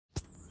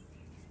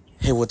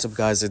Hey, what's up,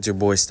 guys? It's your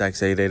boy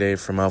Stacks888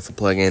 from Alpha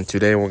Plug, and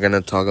today we're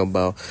gonna talk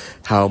about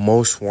how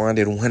Most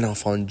Wanted went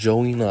off on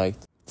Joey Knight.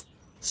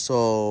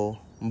 So,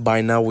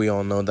 by now we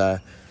all know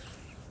that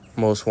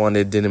Most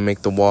Wanted didn't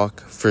make the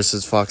walk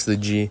versus Fox the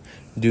G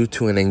due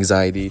to an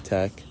anxiety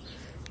attack.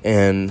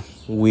 And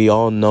we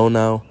all know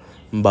now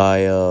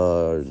by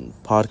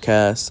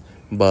podcasts,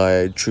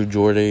 by True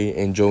Jordy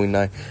and Joey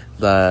Knight,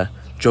 that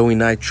Joey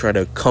Knight tried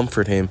to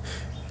comfort him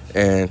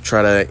and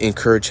try to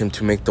encourage him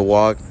to make the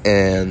walk,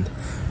 and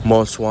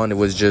Most Wanted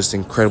was just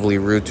incredibly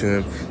rude to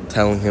him,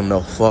 telling him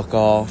to fuck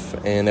off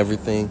and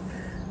everything.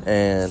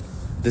 And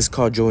this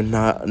caught Joey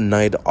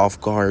Knight off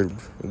guard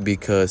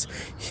because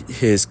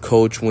his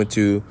coach went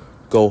to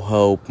go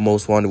help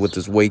Most Wanted with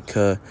his weight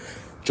cut.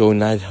 Joey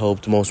Knight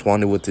helped Most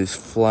Wanted with his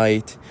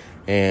flight.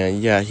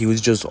 And yeah, he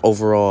was just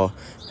overall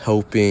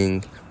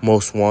helping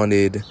Most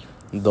Wanted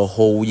the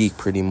whole week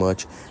pretty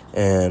much.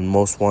 And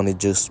Most Wanted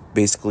just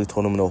basically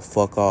told him to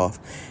fuck off.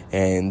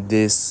 And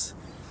this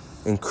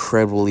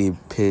incredibly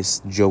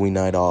pissed Joey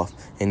Knight off,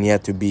 and he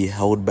had to be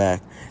held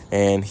back,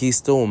 and he's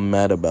still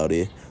mad about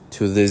it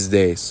to this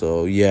day.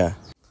 So yeah,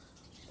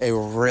 a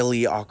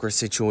really awkward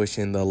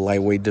situation in the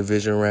lightweight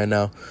division right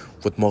now,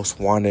 with Most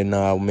Wanted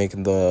now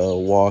making the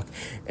walk,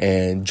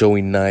 and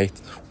Joey Knight,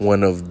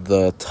 one of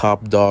the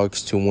top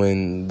dogs to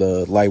win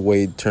the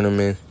lightweight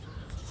tournament.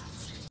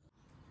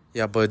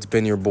 Yeah, but it's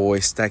been your boy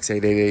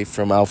Stacks888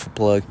 from Alpha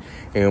Plug,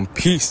 and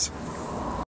peace.